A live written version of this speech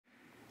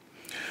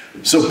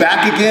So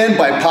back again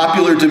by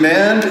popular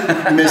demand,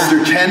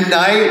 Mr. Ken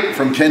Knight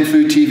from Ken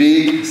Food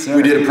TV. Yes, sir.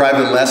 We did a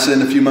private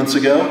lesson a few months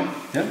ago,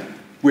 Yep.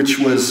 which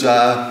was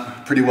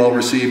pretty well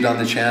received on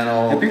the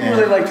channel. Yeah, people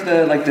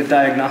really liked the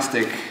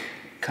diagnostic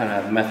kind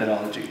of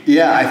methodology.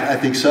 Yeah, I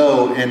think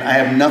so. And I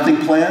have nothing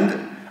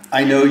planned.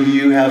 I know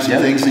you have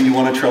some things that you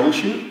want to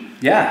troubleshoot.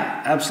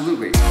 Yeah,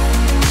 absolutely.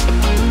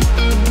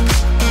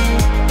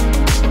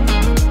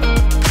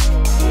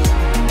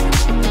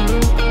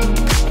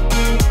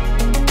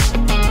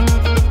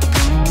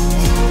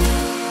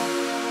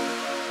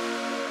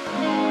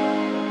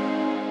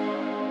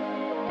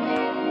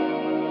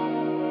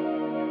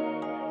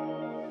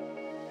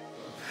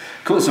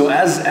 Cool. So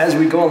as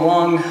we go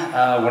along,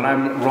 when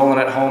I'm rolling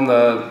at home,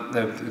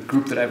 the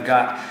group that I've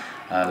got,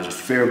 there's a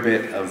fair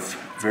bit of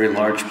very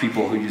large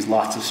people who use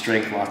lots of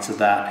strength, lots of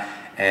that,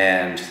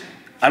 and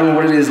I don't know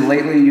what it is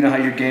lately. You know how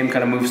your game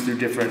kind of moves through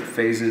different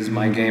phases.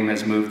 My game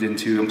has moved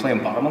into, I'm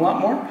playing bottom a lot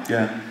more.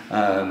 Yeah.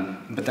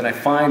 But then I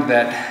find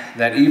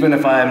that even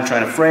if I'm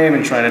trying to frame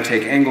and trying to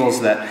take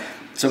angles, that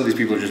some of these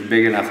people are just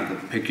big enough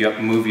to pick you up,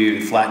 move you,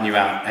 and flatten you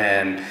out,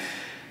 and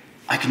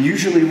I can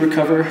usually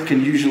recover,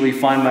 can usually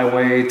find my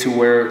way to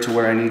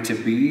where I need to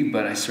be,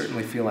 but I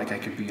certainly feel like I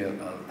could be a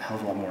hell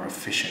of a lot more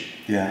efficient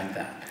at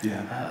that.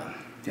 Yeah.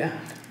 Yeah.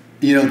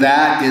 You know,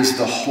 that is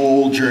the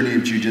whole journey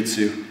of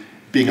jiu-jitsu,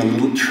 being a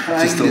little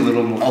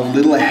a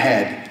little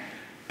ahead,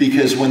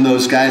 because when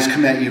those guys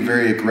come at you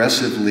very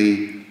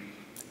aggressively,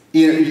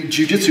 you know,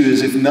 jiu-jitsu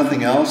is, if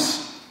nothing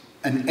else,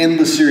 an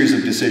endless series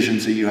of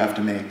decisions that you have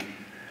to make.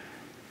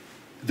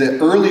 The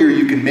earlier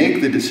you can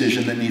make the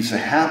decision that needs to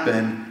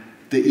happen,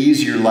 the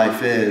easier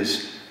life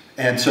is.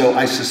 And so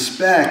I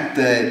suspect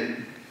that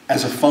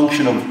as a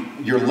function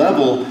of your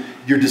level,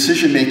 your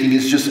decision making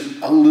is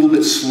just a little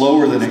bit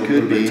slower than it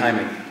could be.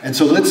 Timing. And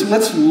so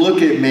let's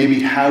look at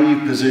maybe how you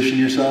position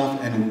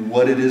yourself and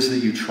what it is that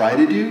you try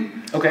to do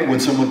when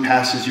someone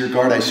passes your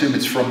guard. I assume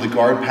it's from the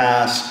guard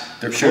pass,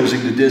 they're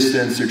closing the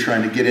distance, they're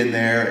trying to get in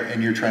there,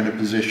 and you're trying to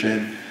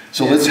position.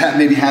 So let's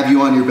maybe have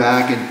you on your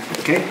back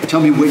and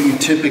tell me what you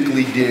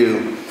typically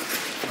do.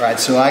 All right,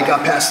 so I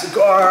got past the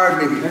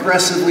guard, maybe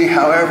aggressively,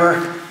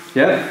 however.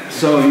 Yeah,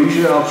 so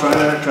usually I'll try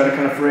to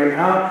kind of frame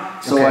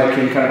out so I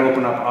can kind of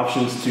open up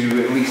options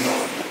to at least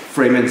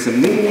frame in some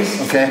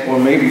knees. Okay. Or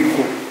maybe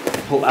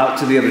pull out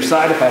to the other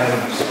side if I have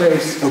enough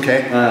space.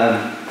 Okay.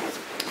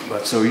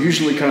 But so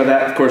usually kind of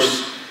that. Of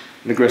course,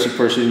 an aggressive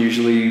person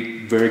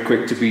usually very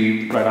quick to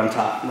be right on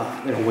top.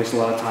 They don't waste a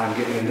lot of time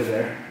getting into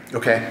there.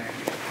 Okay.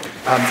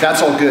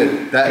 That's all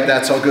good.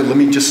 That's all good. Let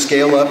me just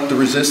scale up the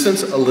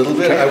resistance a little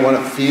bit. I want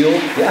to feel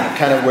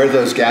kind of where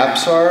those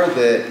gaps are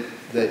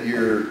that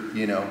you're,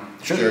 you know,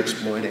 they're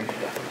exploiting.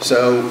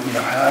 So, you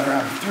know, however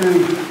I'm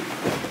through.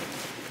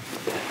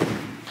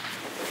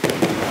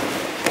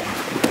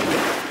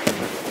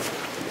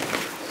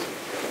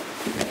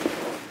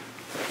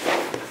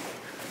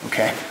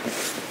 Okay.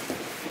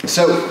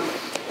 So,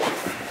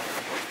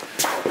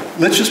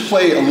 let's just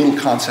play a little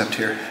concept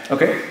here.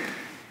 Okay.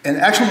 And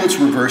actually, let's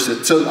reverse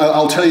it. So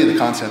I'll tell you the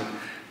concept.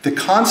 The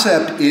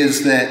concept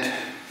is that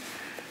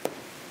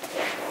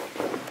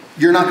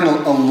you're not going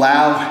to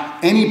allow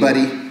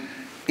anybody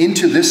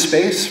into this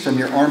space from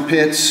your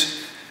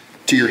armpits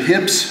to your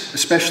hips,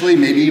 especially,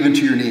 maybe even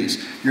to your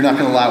knees. You're not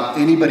going to allow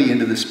anybody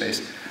into this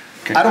space.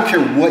 Okay. I don't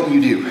care what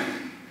you do.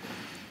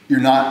 You're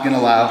not going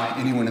to allow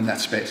anyone in that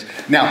space.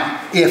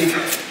 Now,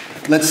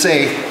 if, let's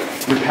say,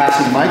 you're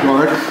passing my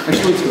guard.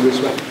 Actually, let's go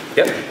this way.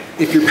 Yep.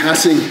 If you're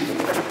passing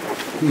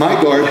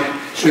my guard,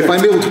 if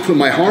I'm able to put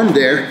my arm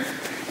there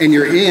and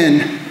you're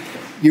in,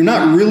 you're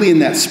not really in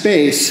that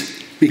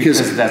space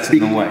because that's in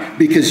the way.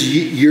 Because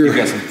you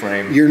got some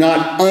frame. You're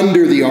not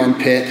under the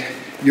armpit,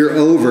 you're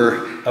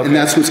over, and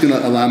that's what's going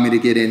to allow me to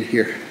get in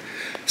here.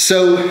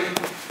 So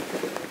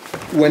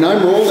when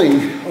I'm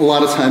rolling, a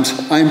lot of times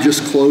I'm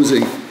just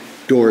closing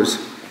doors.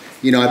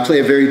 You know, I play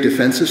a very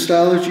defensive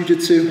style of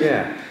jiu-jitsu.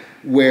 Yeah.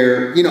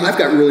 Where, you know, I've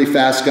got really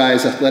fast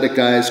guys, athletic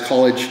guys,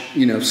 college,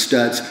 you know,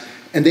 studs,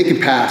 and they can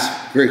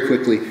pass very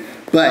quickly.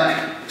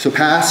 But, so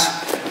pass.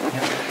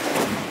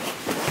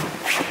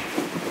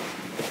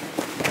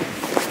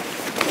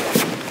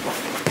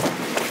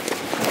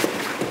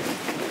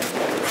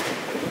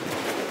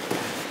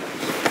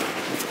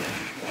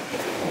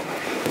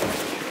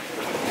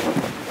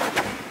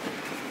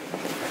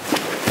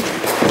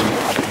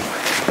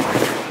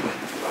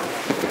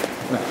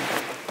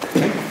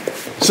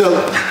 So,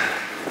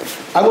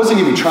 I wasn't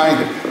even trying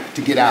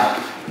to get out.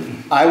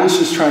 I was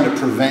just trying to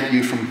prevent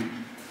you from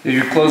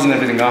You're closing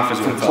everything off as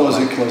well.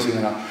 Closing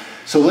it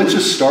off. So let's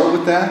just start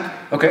with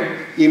that.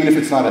 Okay. Even if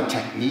it's not a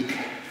technique,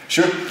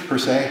 per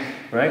se.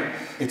 Right.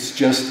 It's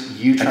just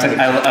you trying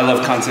to. I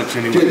love concepts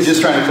anyway.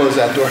 Just trying to close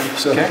that door.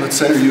 So let's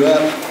center you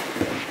up,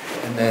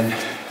 and then,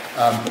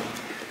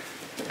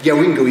 yeah,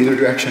 we can go either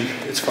direction.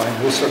 It's fine.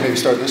 We'll maybe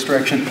start this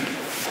direction.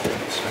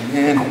 Swing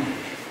in.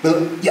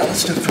 But yeah,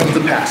 let's do it from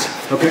the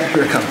pass. Okay.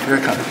 Here I come. Here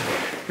I come.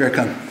 Here I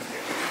come.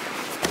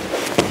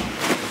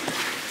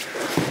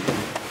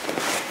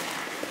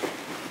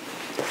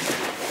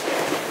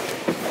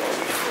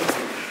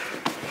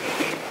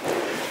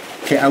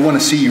 Okay, I want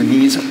to see your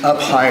knees up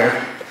higher.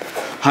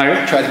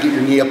 Higher? Try to get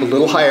your knee up a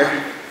little higher.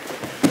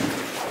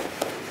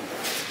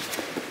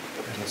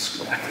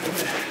 So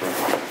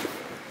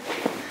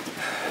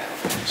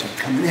I'm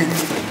coming in,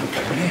 I'm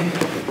coming in.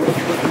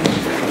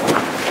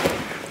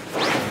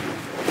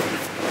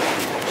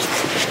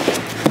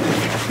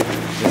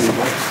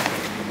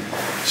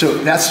 So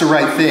that's the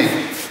right thing.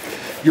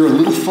 You're a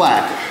little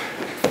flat.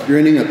 You're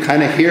ending up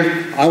kind of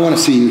here. I want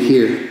to see you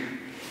here.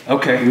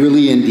 Okay.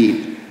 Really in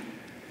deep.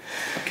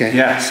 Okay.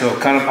 Yeah, so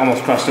kind of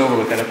almost crossed over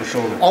with that upper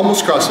shoulder.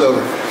 Almost crossed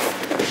over.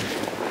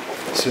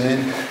 So in,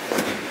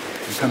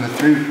 I'm coming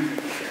through.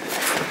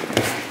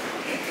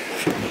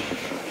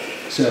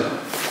 So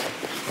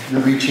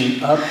you're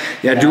reaching up.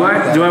 Yeah, do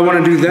I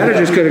want to do that or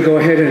just gotta go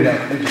ahead and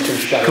I'm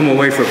just gonna come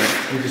away from it?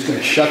 We're just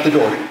gonna shut the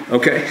door.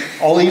 Okay.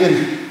 I'll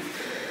even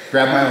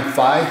grab my own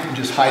thigh and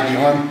just hide the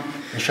arm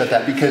and shut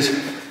that because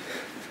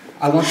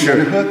I want the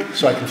underhook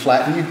so I can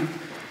flatten you.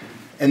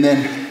 And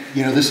then,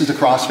 you know, this is the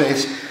cross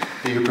face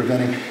that you're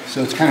preventing.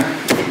 So it's kind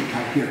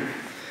of here.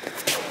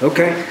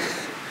 Okay.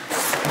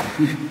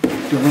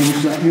 Don't let me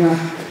flatten you out.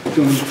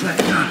 Don't let me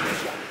flatten you out.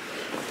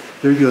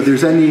 There you go.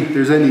 There's that knee.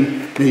 There's that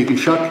knee. Now you can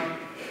shuck.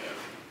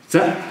 Is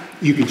that?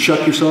 You can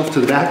shuck yourself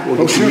to the back or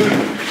get the knee.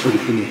 Or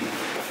get the knee.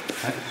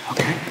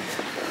 Okay.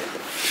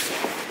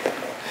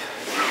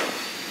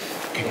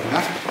 Okay, go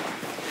back.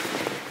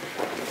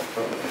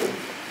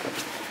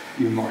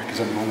 Even more because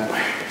I'm going that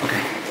way.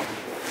 Okay.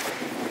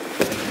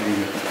 There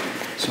you go.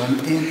 So I'm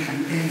in, I'm in, I'm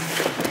in,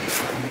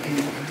 I'm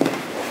in.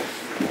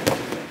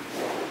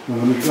 Now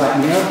let me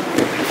flatten you out.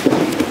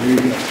 There you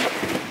go.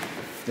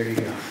 There you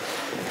go.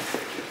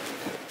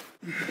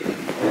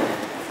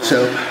 So,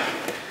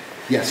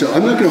 yeah, so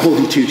I'm not going to hold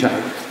you too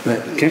tight. But,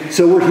 okay.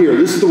 So we're here.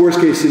 This is the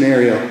worst case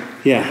scenario.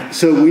 Yeah.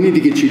 So we need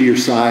to get you to your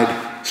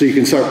side so you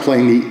can start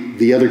playing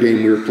the other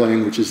game we were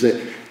playing, which is that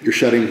you're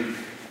shutting,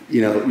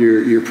 you know,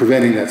 you're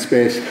preventing that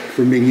space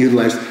from being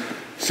utilized.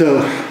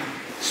 So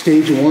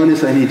stage one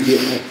is I need to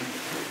get my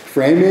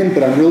frame in,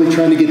 but I'm really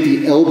trying to get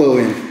the elbow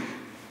in.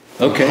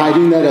 Okay.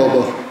 Hiding that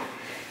elbow.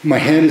 My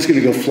hand is going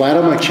to go flat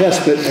on my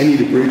chest, but I need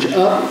to bridge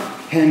up.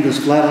 Hand goes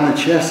flat on the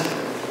chest.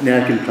 Now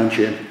I can punch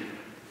in.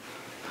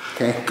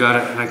 Okay. Got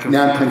it. I can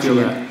now I'm punching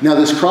in. Now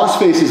this cross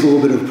face is a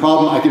little bit of a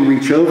problem. I can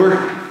reach over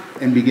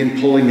and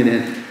begin pulling it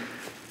in.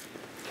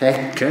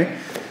 Okay? Okay.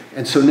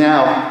 And so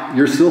now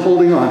you're still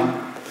holding on,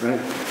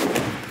 right?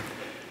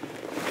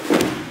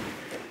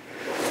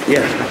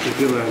 Yeah. I can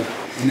feel it.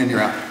 And then you're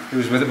out. It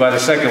was by the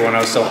second one I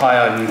was so high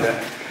on you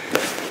that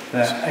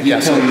I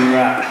can tell you were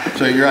out.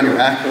 So you're on your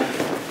back.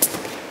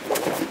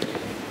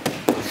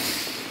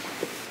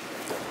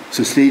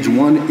 So stage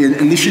one,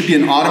 and this should be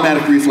an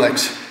automatic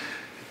reflex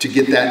to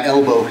get that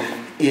elbow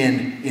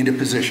into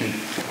position.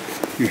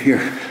 You're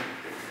here.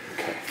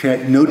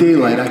 Okay, no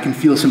daylight. I can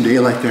feel some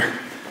daylight there.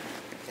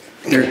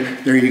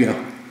 There you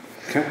go.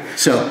 Okay.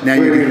 So now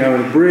you're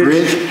going to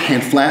bridge,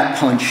 hand flat,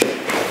 punch.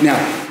 Now,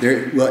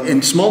 well,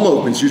 in small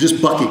movements, you're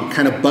just bucking,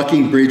 kind of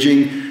bucking,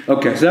 bridging.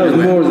 Okay, so that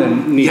was more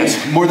than needed.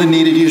 Yes, more than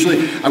needed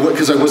usually,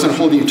 because I wasn't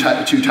holding you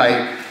too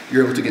tight.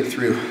 You're able to get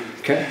through.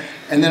 Okay.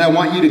 And then I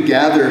want you to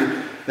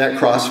gather that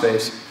cross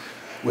face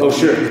with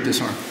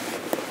this arm.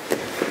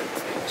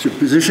 So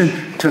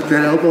position, tuck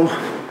that elbow,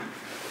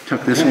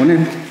 tuck this one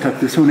in, tuck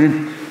this one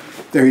in.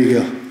 There you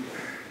go.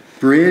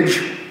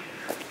 Bridge,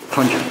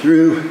 punch it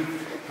through.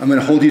 I'm going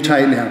to hold you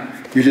tight now.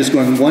 You're just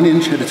going 1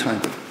 inch at a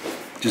time.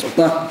 Just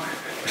buck,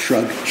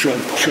 shrug, shrug,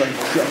 shrug,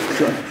 shrug,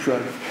 shrug,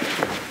 shrug.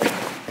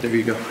 There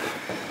you go.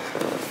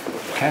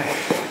 Okay.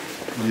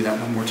 Do that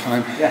one more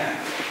time. Yeah.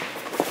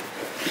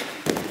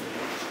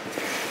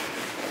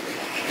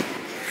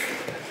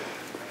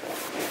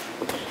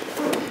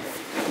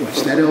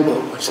 Watch that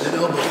elbow, watch that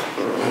elbow.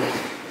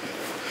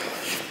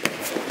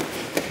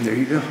 There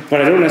you go.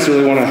 But I don't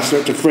necessarily want to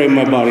start to frame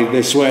my body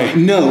this way.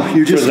 No,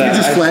 you're just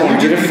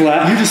flat. You're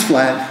just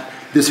flat.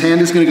 This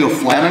hand is going to go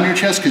flat on your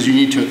chest because you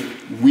need to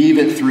weave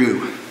it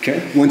through.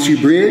 Okay. Once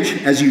you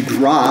bridge, as you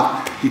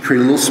drop, you create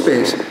a little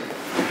space.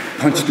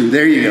 Punch through.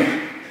 There you go.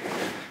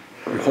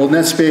 You're holding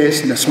that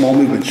space in a small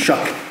movement.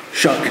 Shuck,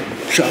 shuck,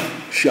 shuck,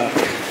 shuck,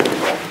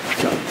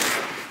 shuck.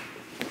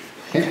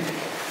 Okay.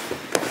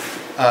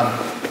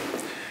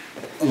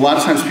 A lot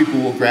of times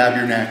people will grab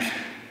your neck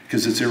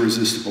because it's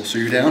irresistible. So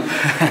you're down.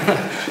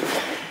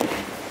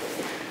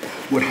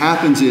 What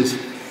happens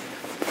is,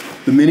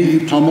 the minute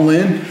you pummel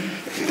in,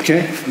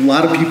 okay, a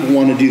lot of people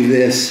want to do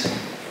this.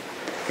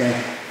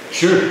 Okay?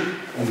 Sure.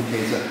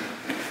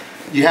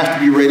 You have to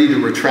be ready to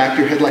retract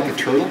your head like a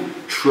turtle,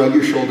 shrug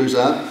your shoulders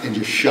up, and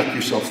just shuck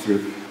yourself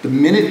through. The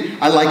minute,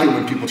 I like it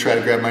when people try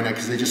to grab my neck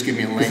because they just give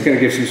me a lane. Just gonna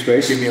give some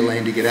space. Give me a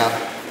lane to get out.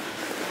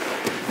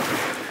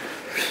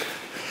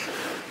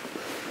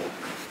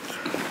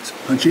 So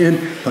punch in,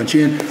 punch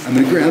in. I'm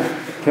gonna grab.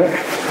 Okay.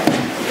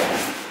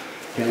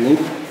 Yeah,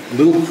 a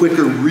little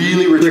quicker,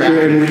 really retract.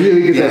 Quicker and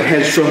really get that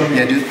head strong.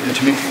 Yeah, do it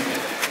to me.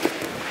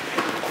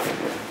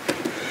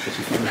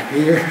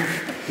 Here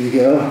you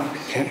go.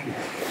 Okay.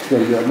 Just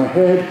gonna grab my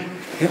head.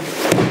 Yep.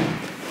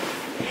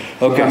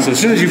 Okay, so as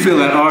soon as you feel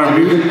that arm,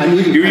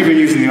 you're even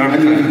using the arm to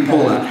kind of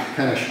pull that.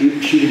 Kind of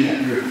shooting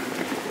that through.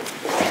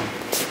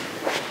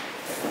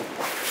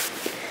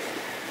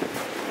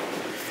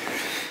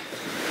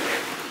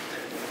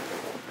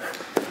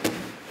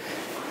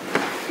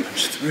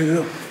 Push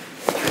through.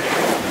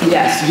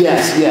 Yes,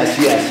 yes, yes,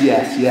 yes,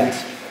 yes,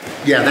 yes.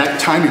 Yeah, that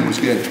timing was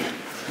good.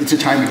 It's a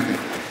timing thing.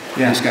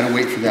 Yeah. You just gotta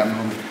wait for that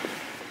moment.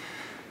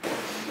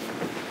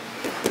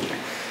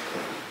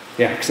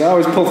 Yeah, because I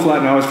always pull flat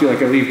and I always feel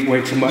like I leave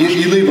way too much.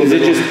 You leave a little. Is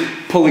it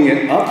just pulling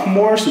it up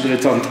more so that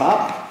it's on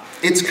top?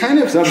 It's kind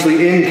of... Because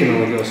obviously in can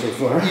only go so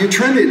far. You're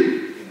trying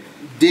to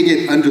dig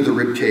it under the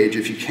rib cage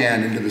if you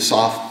can, into the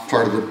soft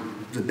part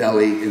of the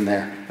belly in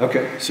there.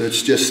 Okay. So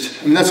it's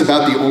just, I mean, that's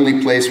about the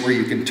only place where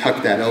you can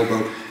tuck that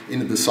elbow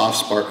into the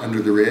soft spot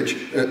under the ridge.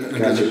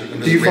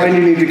 Do you find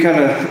you need to kind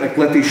of like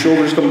let these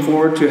shoulders come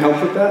forward to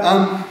help with that?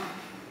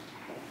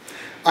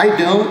 I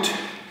don't.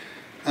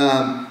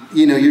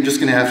 You know, you're just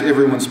going to have to,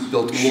 everyone's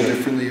built a little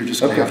differently. You're just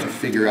going to have to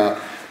figure out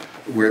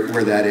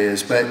where that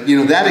is. But, you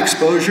know, that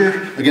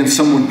exposure against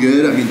someone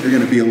good, I mean, they're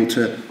going to be able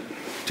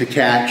to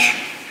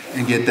catch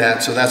and get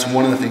that. So that's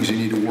one of the things you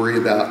need to worry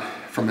about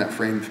from that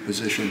framed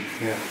position.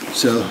 Yeah.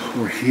 So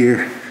we're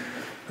here.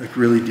 Like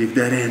really dig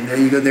that in. There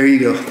you go, there you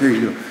go, there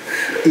you go.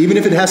 Even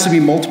if it has to be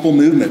multiple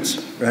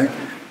movements, right?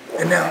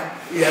 And now,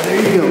 yeah,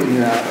 there you go.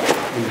 Yeah.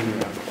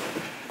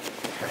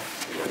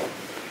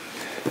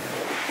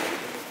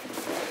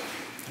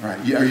 All right,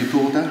 are you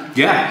cool with that?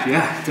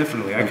 Yeah,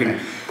 definitely. I can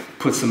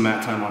put some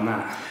mat time on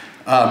that.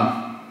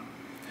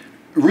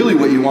 Really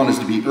what you want is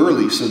to be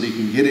early so that you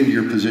can get into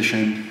your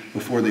position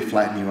before they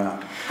flatten you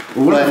out.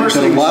 Well, but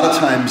a lot of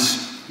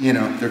times, you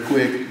know, they're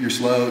quick, you're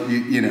slow,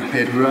 you know.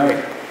 Right.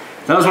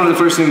 That was one of the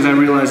first things I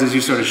realized as you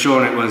started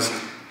showing it was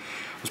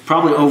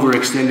probably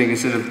overextending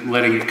instead of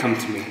letting it come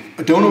to me.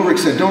 Don't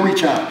overextend, don't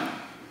reach out.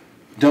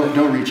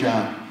 Don't reach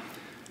out.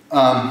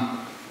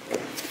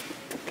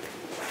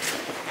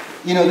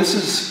 You know, this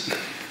is,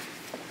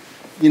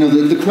 you know,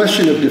 the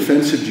question of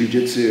defensive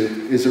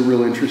jiu-jitsu is a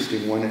real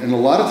interesting one. And a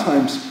lot of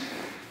times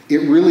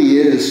it really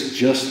is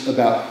just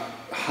about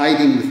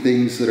hiding the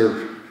things that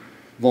are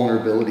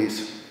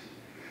vulnerabilities.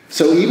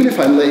 So even if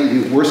I let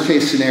you, worst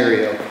case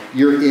scenario,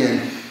 you're in,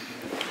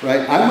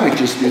 right? I might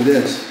just do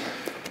this.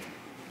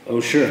 Oh,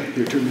 sure.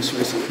 Here, turn this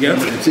way. Yeah.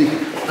 See,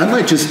 I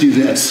might just do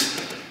this.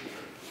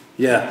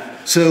 Yeah.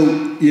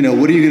 So, you know,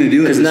 what are you going to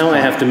do? Because now I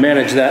have to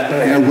manage that.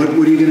 Yeah, what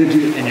are you going to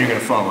do? And you're going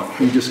to follow it.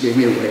 You just gave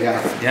me a way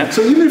out. Yeah.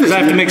 So even if it's, I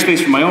have to make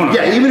space for my own.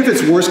 Yeah, even if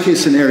it's worst case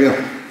scenario,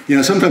 you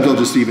know, sometimes I'll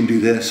just even do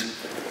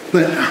this.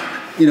 But,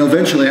 you know,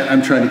 eventually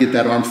I'm trying to get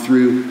that arm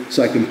through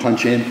so I can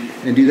punch in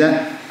and do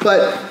that.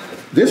 But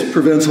this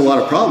prevents a lot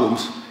of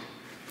problems.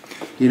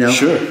 You know?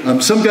 Sure.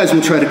 Some guys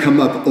will try to come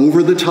up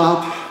over the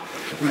top.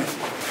 Right.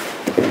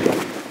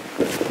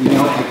 You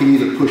know, I can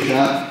either push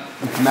up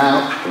and come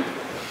out,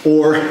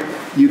 or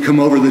you come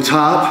over the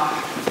top,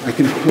 I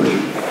can push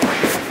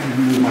and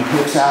move my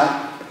hips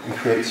out and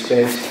create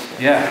space.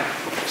 Yeah.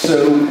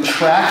 So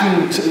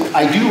tracking,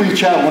 I do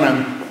reach out when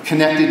I'm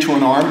connected to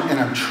an arm and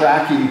I'm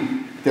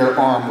tracking their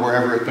arm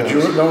wherever it goes. But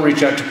you don't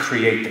reach out to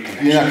create the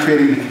connection. You're not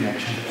creating the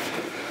connection.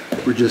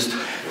 We're just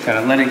kind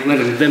of letting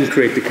them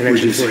create the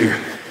connection. We're just here.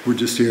 We're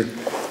just here.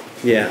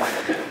 Yeah.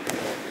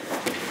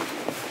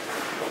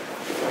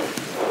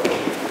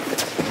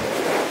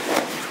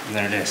 And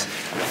there it is.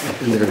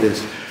 And there it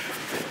is.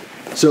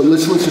 So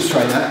let's just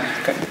try that.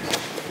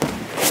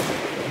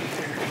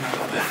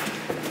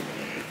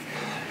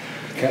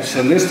 Okay.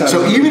 So this time.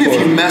 So even if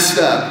you messed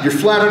up, you're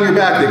flat on your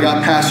back, they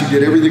got past you,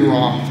 did everything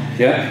wrong.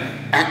 Yeah.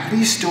 At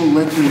least don't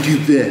let them do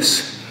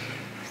this.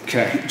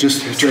 Okay.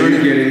 Just so turn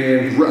you're getting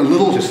in a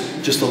little,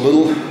 just a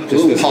little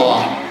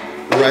paw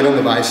right on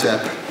the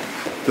bicep.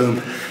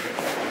 Boom.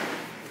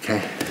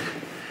 Okay.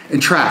 And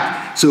track.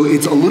 So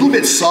it's a little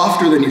bit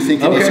softer than you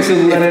think it is. Okay, so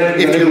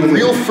if you're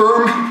real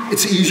firm,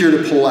 it's easier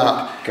to pull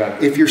out.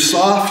 Got it. If you're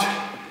soft,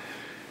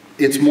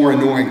 it's more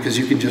annoying because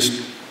you can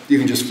just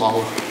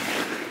follow.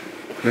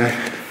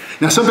 Right.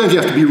 Now sometimes you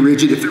have to be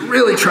rigid if you're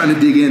really trying to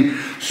dig in.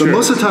 But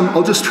most of the time,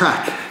 I'll just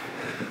track.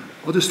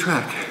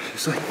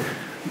 It's like,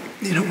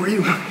 you know, where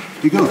you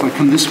go. If I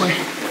come this way,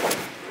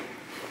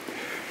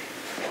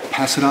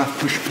 pass it off,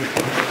 push.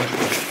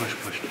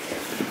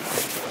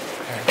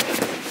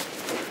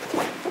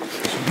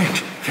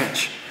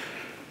 Catch.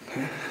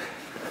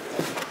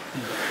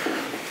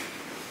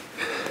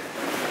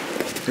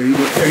 There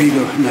you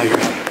go. Now you're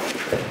out.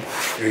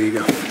 There you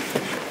go.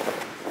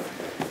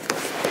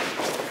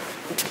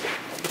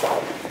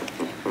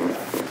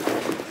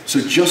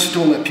 So just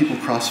don't let people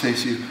cross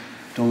face you.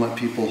 Don't let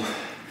people.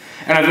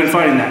 And I've been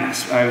fighting that.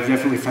 I've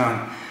definitely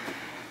found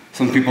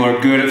some people are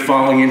good at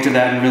falling into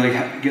that and really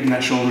getting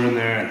that shoulder in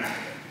there.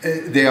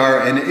 They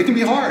are, and it can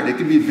be hard. It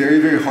can be very,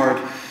 very hard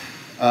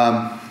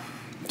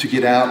to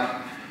get out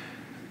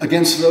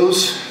against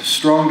those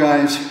strong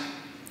guys.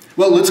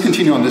 Well, let's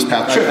continue on this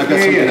path. Sure. I've got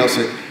something else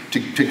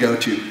to go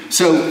to.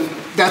 So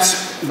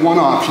that's one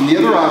option. The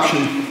other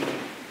option,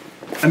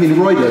 I mean,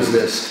 Roy does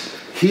this.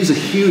 He's a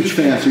huge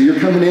fan. So you're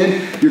coming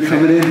in.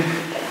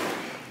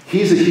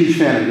 He's a huge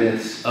fan of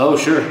this. Oh,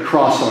 sure.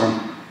 Cross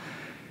arm.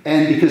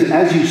 And because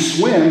as you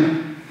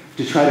swim,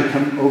 to try to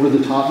come over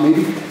the top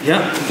maybe,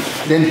 yeah,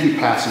 then he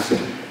passes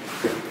it.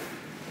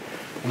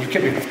 And you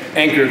kept me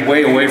anchored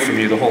way away from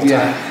you the whole time.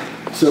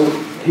 Yeah. So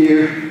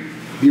here,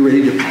 be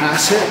ready to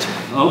pass it.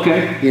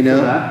 Okay. You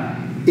know,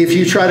 if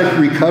you try to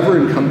recover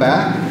and come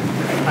back,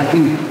 I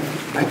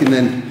can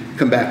then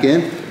come back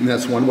in, and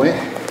that's one way.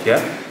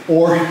 Yeah.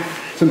 Or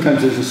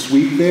sometimes there's a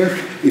sweep there.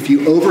 If you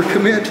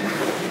overcommit,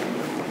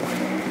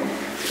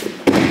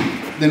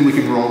 then we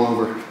can roll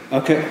over.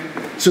 Okay.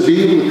 So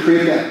being able to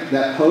create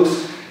that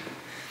post,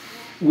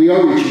 we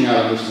are reaching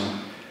out on this one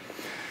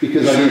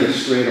because I need a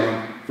straight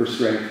arm for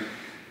strength.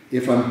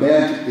 If I'm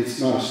bent, it's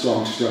not a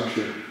strong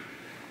structure.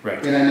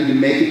 Right. And I need to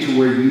make it to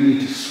where you need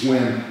to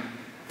swim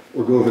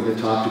or go over the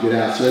top to get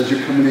out. So as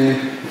you're coming in,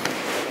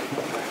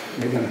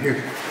 maybe I'm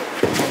here.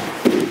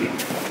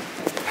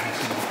 Pass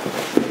it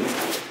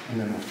off. And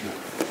then we'll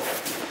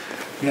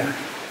through. Yeah.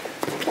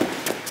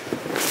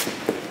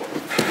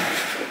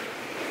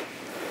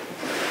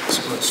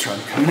 So let's try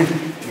to come in.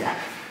 Yeah.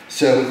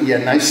 So yeah,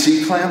 nice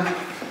C clamp.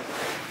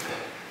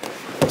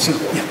 So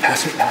yeah,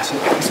 pass it, pass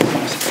it, pass it,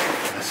 pass it,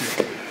 pass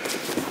it.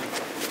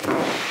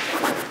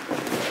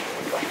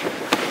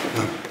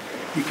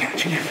 You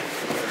catching it?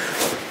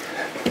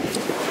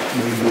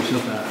 Move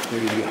yourself out.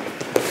 There you go.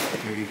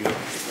 There you go.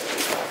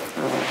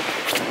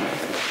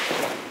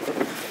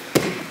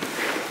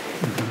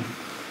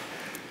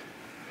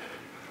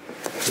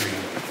 There you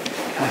go.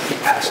 Pass it,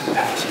 pass it,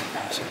 pass it,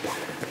 pass it.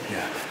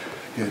 Yeah,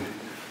 good.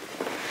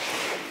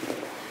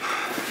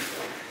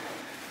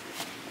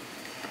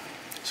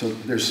 So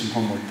there's some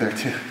homework there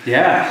too.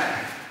 Yeah.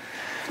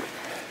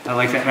 I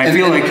like that. And I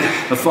feel like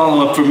the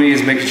follow-up for me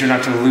is making sure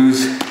not to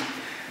lose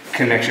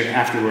connection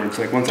afterwards.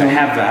 Like once I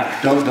have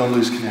that. Don't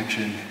lose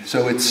connection.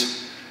 So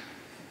it's,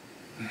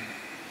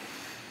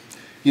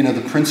 you know,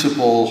 the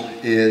principle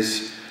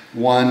is,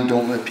 one,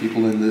 don't let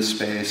people in this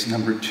space.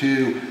 Number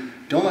two,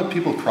 don't let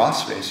people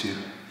cross space you.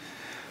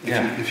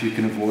 If you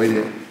can avoid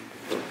it.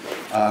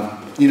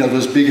 You know,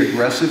 those big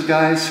aggressive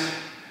guys,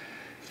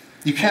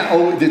 you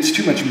can't, it's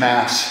too much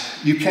mass.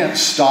 You can't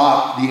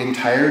stop the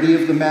entirety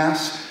of the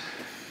mass,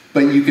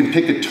 but you can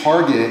pick a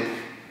target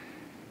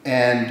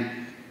and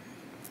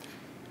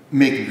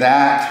make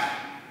that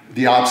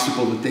the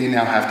obstacle that they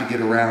now have to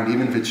get around,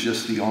 even if it's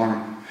just the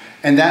arm.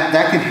 And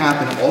that can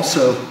happen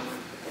also,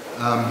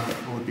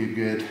 what would be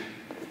good?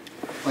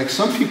 Like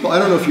some people, I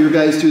don't know if your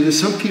guys do this,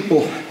 some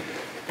people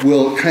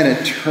will kind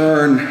of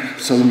turn,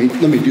 so let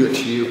me do it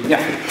to you.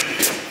 Yeah.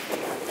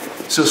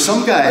 So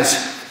some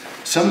guys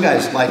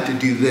like to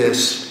do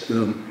this,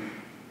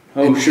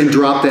 and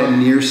drop that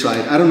near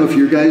side. I don't know if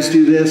your guys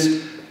do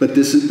this, but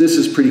this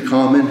is pretty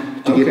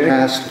common to get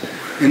past,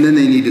 and then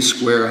they need to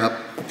square up.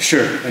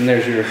 Sure, and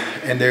there's your...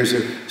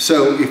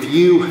 So if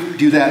you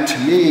do that to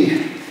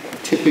me,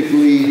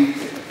 typically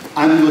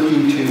I'm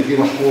looking to get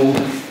a hold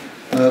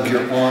of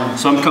your arm.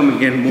 So I'm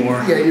coming in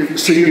more. Yeah,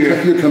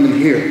 you're coming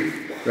here,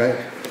 right?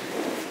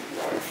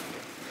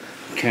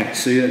 Okay,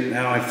 so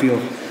now I feel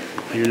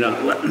you're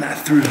not letting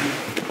that through.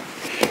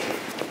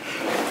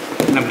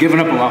 And I'm giving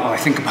up a lot while I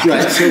think about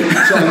it.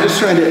 So I'm just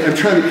trying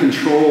to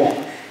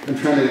control, I'm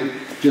trying to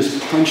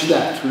just punch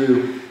that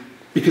through.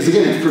 Because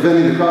again, it's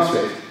preventing the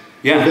crossface.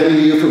 Yeah.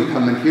 Preventing you from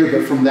coming here,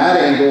 but from that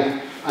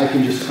angle, I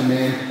can just come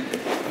in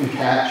and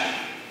catch.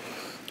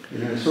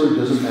 And it sort of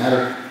doesn't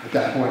matter at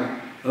that point.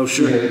 Oh,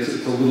 sure. Yeah, it's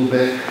a little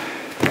bit.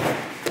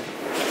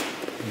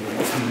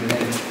 Come in,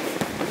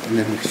 and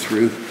then we're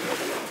through.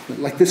 But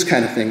like this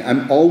kind of thing,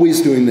 I'm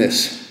always doing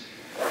this.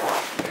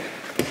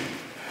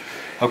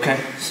 Okay.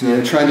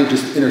 So trying to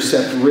just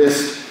intercept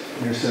wrist,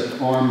 intercept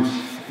arms,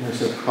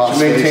 intercept cross.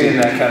 So maintaining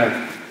that kind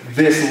of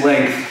this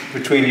length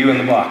between you and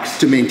the box.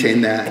 To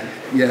maintain that,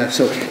 yeah.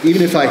 So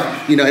even if I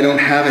don't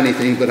have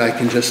anything, but I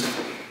can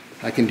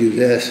do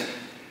this.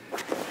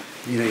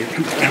 You're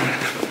coming down.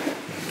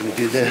 I'm gonna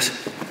do this.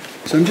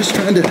 So I'm just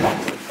trying to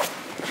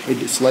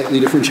make a slightly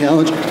different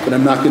challenge, but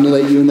I'm not going to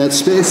let you in that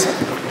space.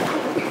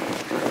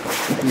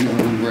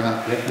 And we're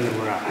out. Yeah, and then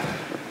we're out.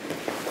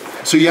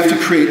 So you have to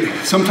create,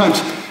 sometimes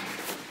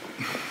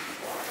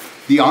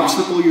the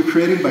obstacle you're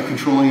creating by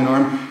controlling an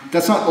arm,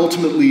 that's not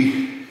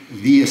ultimately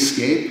the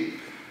escape,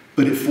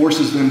 but it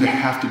forces them to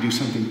have to do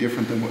something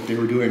different than what they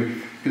were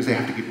doing because they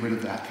have to get rid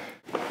of that.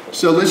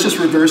 So let's just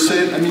reverse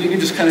it. I mean, you can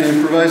just kind of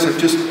improvise, like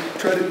just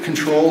try to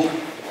control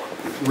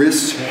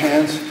wrists,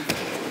 hands,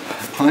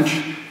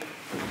 punch,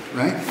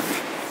 right?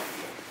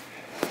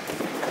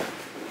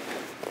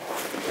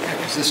 Yeah,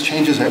 because this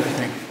changes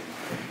everything.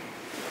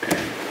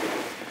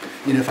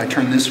 If I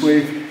turn this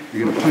way,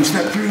 you're gonna punch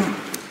that through.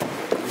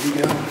 There you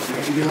go,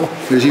 there you go.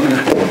 There's even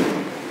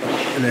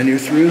and then you're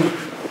through.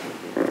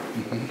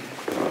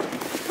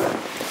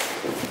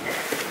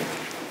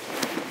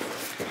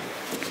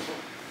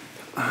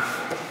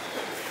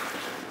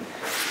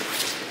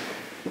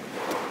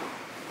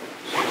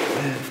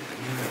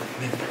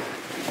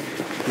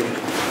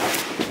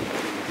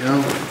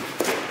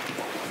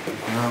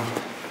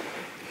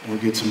 We'll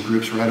get some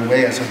groups right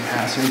away as I'm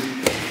passing.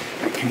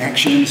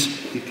 Connections.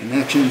 Get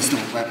connections,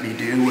 don't let me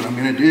do what I'm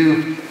gonna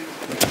do.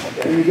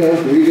 There you go,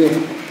 there you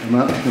go. Come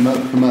up, come up,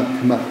 come up,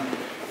 come up.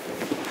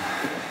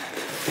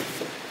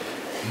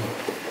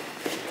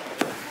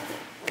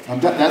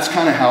 That's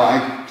kind of how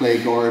I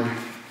play guard,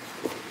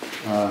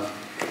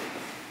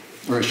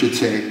 or I should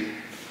say,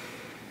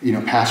 you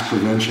know, pass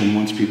prevention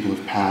once people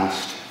have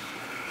passed.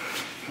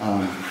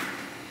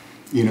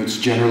 You know, it's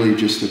generally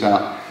just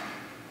about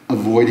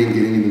avoiding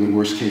getting into the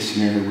worst case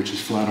scenario, which is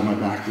flat on my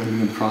back, letting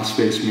them cross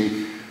face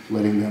me,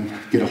 letting them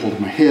get a hold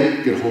of my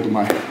hip, get a hold of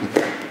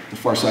the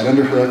far side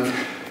underhook,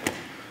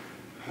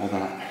 all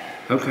that.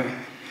 Okay.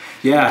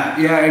 Yeah,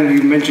 and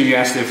you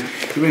asked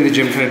if everybody in the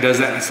gym kind of does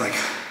that, and it's like,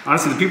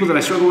 honestly, the people that I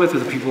struggle with are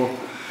the people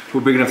who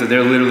are big enough that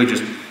they're literally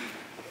just,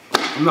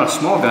 I'm not a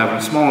small guy, but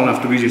I'm small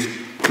enough to be just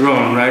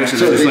throwing, right? So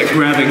they're just like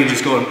grabbing and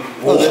just going,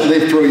 oh,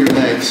 they throw your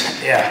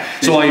legs. Yeah.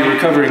 So while you're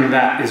recovering,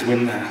 that is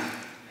when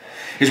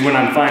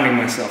I'm finding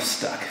myself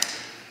stuck.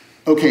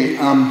 Okay,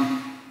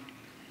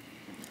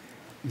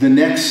 the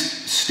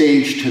next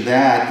stage to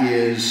that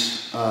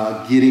is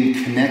getting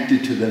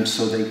connected to them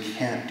so they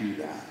can't do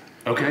that.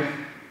 Okay.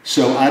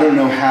 So I don't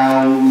know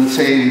how, let's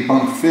say we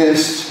bump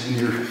fists and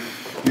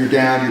you're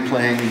down, you're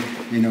playing,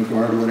 you know,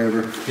 guard or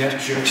whatever. Yeah,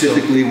 sure.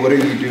 Typically, what are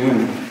you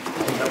doing?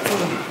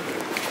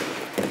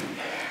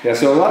 Yeah,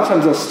 so a lot of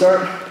times I'll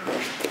start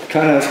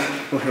kind of,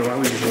 okay, why don't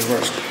we just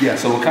reverse? Yeah,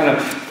 so we'll kind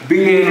of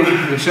be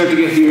in, we start to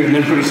get here, and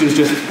then pretty soon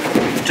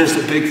it's just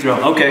a big throw.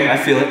 Okay, I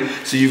feel it.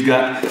 So you've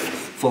got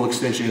full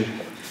extension,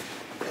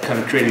 kind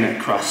of creating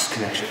that cross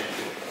connection.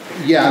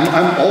 Yeah,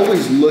 I'm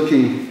always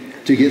looking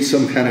to get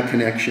some kind of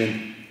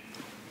connection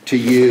to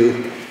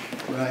you,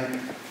 right?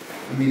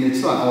 I mean,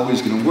 it's not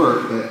always going to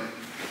work, but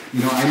you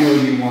know, I know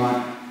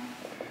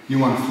you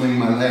want to fling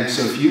my legs.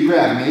 So if you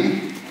grab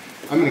me,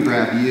 I'm going to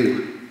grab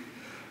you.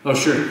 Oh,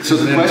 sure. So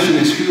the question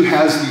is, who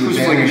has the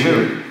advantage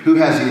here? Who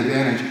has the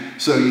advantage?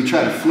 So you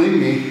try to fling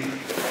me,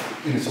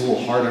 and it's a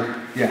little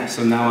harder. Yeah.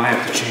 So now I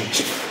have to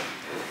change.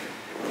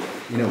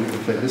 You know, we can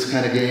play this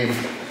kind of game.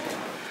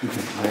 We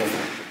can play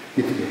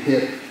get to the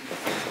hip.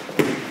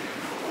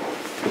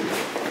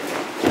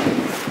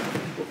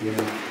 You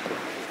know,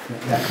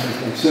 that kind of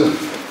thing. So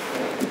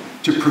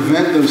to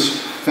prevent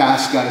those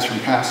fast guys from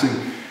passing,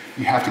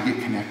 you have to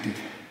get connected.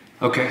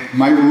 Okay.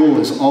 My rule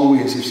is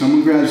always, if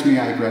someone grabs me,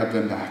 I grab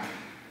them back.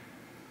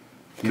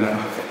 You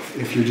know,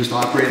 if you're just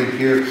operating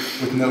here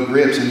with no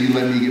grips and you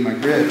let me get my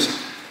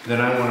grips,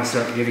 then I want to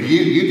start getting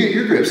you get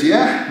your grips,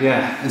 yeah?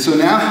 Yeah. And so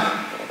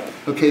now,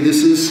 okay,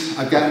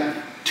 I've got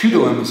two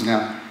dilemmas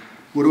now.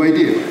 What do?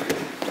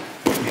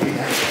 Maybe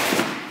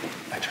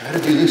I try to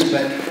do this,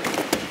 but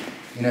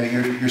you know,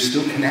 you're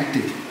still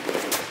connected.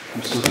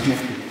 I'm still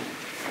connected.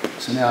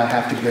 So now I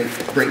have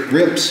to break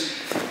grips.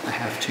 I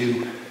have to,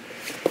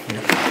 you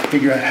know,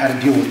 figure out how to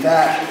deal with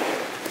that,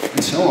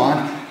 and so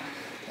on.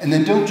 And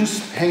then don't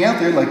just hang out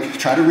there, like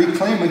try to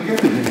reclaim my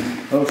grip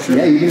again. Oh, sure.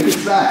 Yeah, you can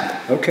fix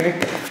that.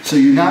 Okay. So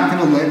you're not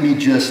going to let me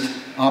just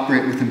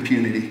operate with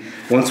impunity.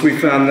 Once we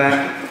found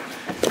that,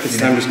 it's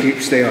time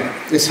to stay on.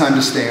 It's time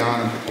to stay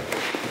on them.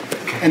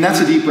 And that's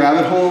a deep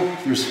rabbit hole.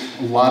 There's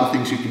a lot of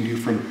things you can do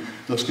from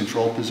those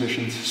control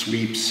positions,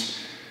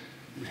 sweeps,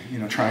 you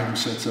know, triangle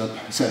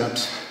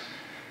setups,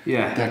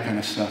 yeah, that kind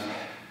of stuff.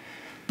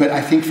 But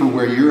I think for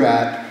where you're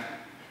at,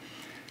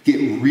 get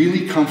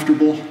really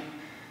comfortable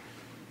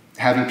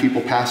having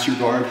people pass your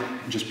guard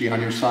and just be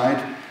on your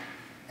side,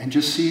 and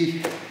just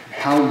see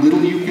how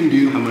little you can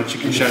do. How much you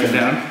can shut it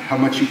down. How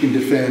much you can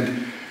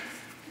defend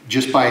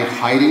just by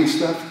hiding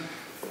stuff,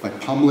 by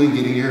pummeling,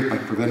 by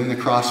preventing the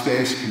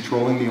crossface,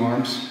 controlling the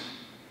arms.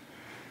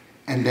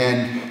 And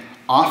then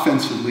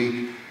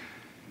offensively,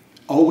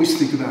 always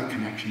think about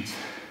connections,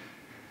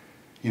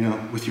 you know,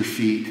 with your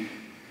feet.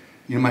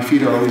 You know, my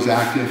feet are always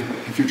active.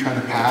 If you're trying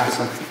to pass,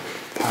 like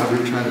however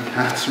you're trying to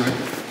pass,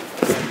 right?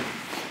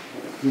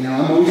 You know,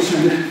 I'm always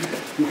trying to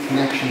do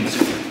connections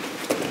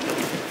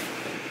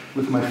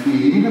with my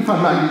feet, even if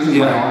I'm not using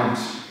my arms.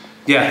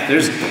 Yeah,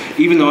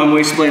 even though I'm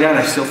way splayed out,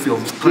 I still feel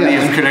plenty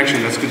of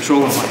connection that's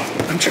controlling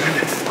I'm trying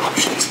to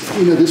options.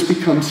 You know, this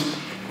becomes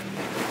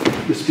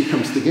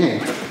the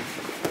game,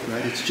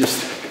 right? It's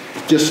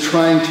just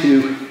trying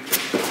to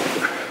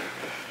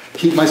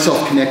keep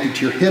myself connected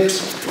to your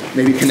hips,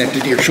 maybe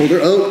connected to your shoulder.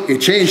 Oh,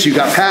 it changed. You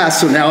got past,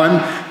 so now I'm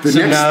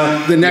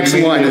the next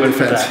line of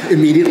defense.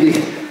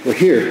 Immediately, we're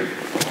here.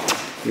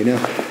 You know,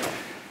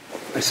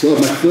 I still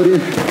have my foot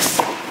in,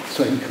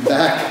 so I can come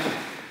back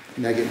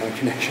and I get my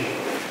connection.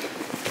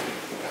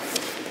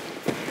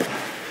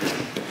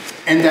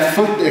 And that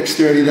foot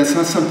dexterity, that's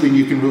not something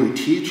you can really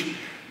teach.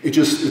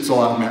 It's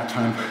all out of mat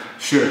time.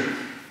 Sure.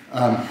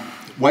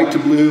 White to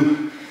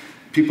blue,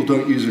 people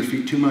don't use their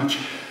feet too much.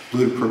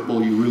 Blue to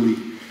purple, you really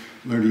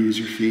learn to use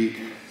your feet.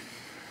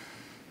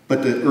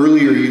 But the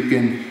earlier you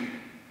can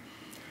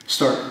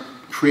start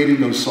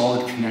creating those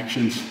solid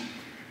connections,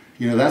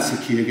 you know, that's the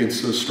key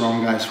against those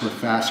strong guys who are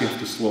fast. You have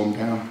to slow them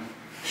down.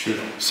 Sure.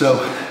 So,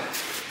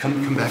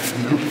 come back to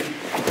me.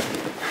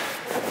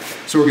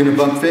 So we're gonna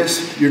bump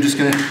fists. You're just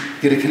gonna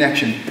get a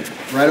connection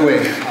right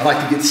away. I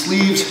like to get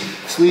sleeves,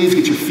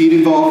 get your feet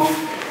involved.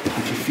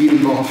 Get your feet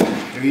involved.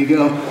 There you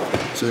go.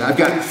 So I've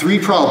got 3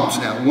 problems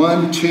now.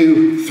 1,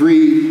 2,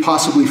 3,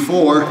 possibly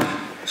 4.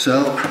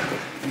 So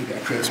you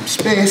gotta create some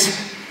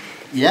space.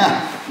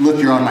 Yeah, look,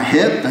 you're on my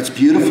hip. That's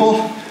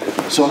beautiful.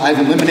 So I've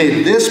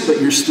eliminated this,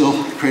 but you're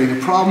still creating a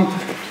problem.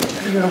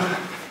 There you go.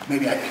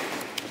 Maybe I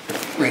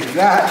break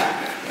that,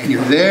 and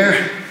you're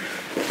there.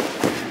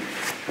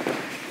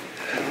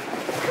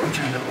 I'm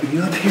trying to open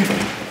you up here.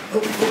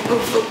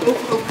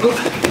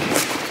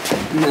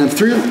 And then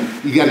through.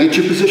 You gotta get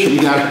your position.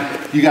 You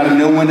gotta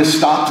know when to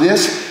stop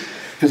this,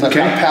 because I've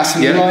got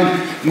passing the line.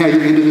 Now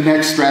you're into the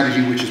next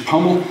strategy, which is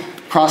pummel,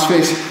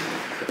 crossface.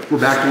 We're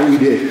back to what we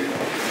did.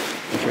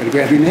 Try to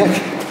grab your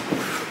neck,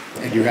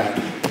 and you're out.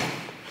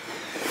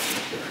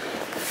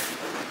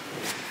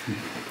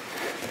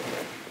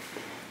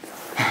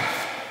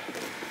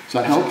 Does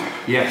that help?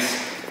 Yes,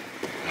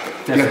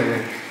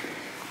 definitely.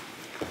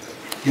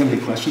 You have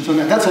any questions on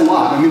that? That's a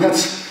lot. I mean,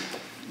 that's,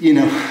 you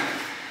know.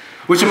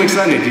 Which I'm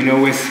excited, you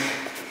know, with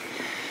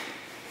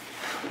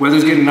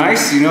weather's getting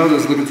nice, you know, I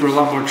was looking for a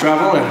lot more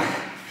travel, and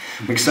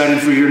I'm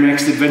excited for your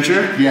next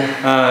adventure.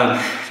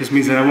 Yeah. Just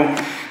means that I won't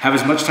have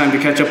as much time to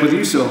catch up with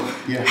you, so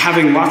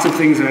having lots of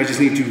things that I just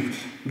need to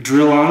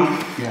drill on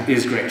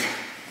is great.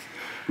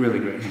 Really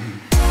great.